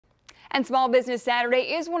And Small Business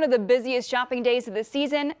Saturday is one of the busiest shopping days of the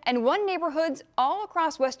season and one neighborhoods all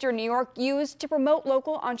across Western New York use to promote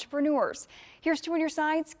local entrepreneurs. Here's 2 on your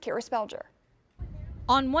sides, Kara Spelger.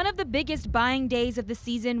 On one of the biggest buying days of the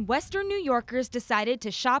season, Western New Yorkers decided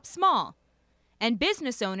to shop small, and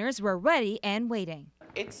business owners were ready and waiting.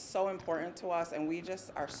 It's so important to us, and we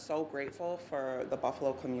just are so grateful for the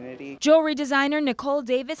Buffalo community. Jewelry designer Nicole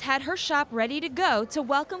Davis had her shop ready to go to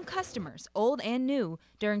welcome customers, old and new,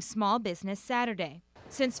 during Small Business Saturday.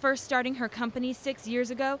 Since first starting her company 6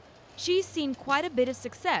 years ago, she's seen quite a bit of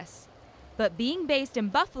success. But being based in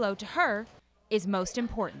Buffalo to her is most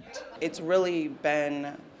important. It's really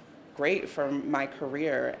been great for my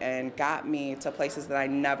career and got me to places that I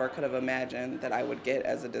never could have imagined that I would get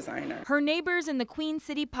as a designer. Her neighbors in the Queen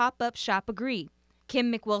City pop-up shop agree.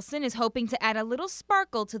 Kim McWilson is hoping to add a little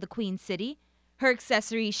sparkle to the Queen City. Her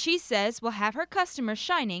accessories, she says, will have her customers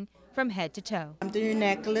shining from head to toe. Your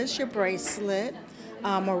necklace, your bracelet,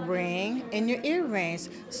 a ring, and your earrings.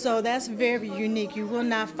 So that's very unique. You will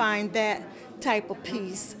not find that type of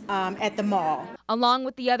piece at the mall. Along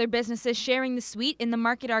with the other businesses sharing the suite in the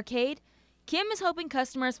Market Arcade, Kim is hoping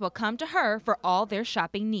customers will come to her for all their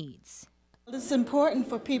shopping needs. It's important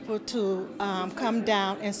for people to come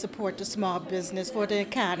down and support the small business for the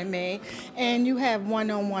economy, and you have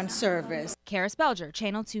one-on-one service. Kara Spelger,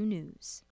 Channel 2 News.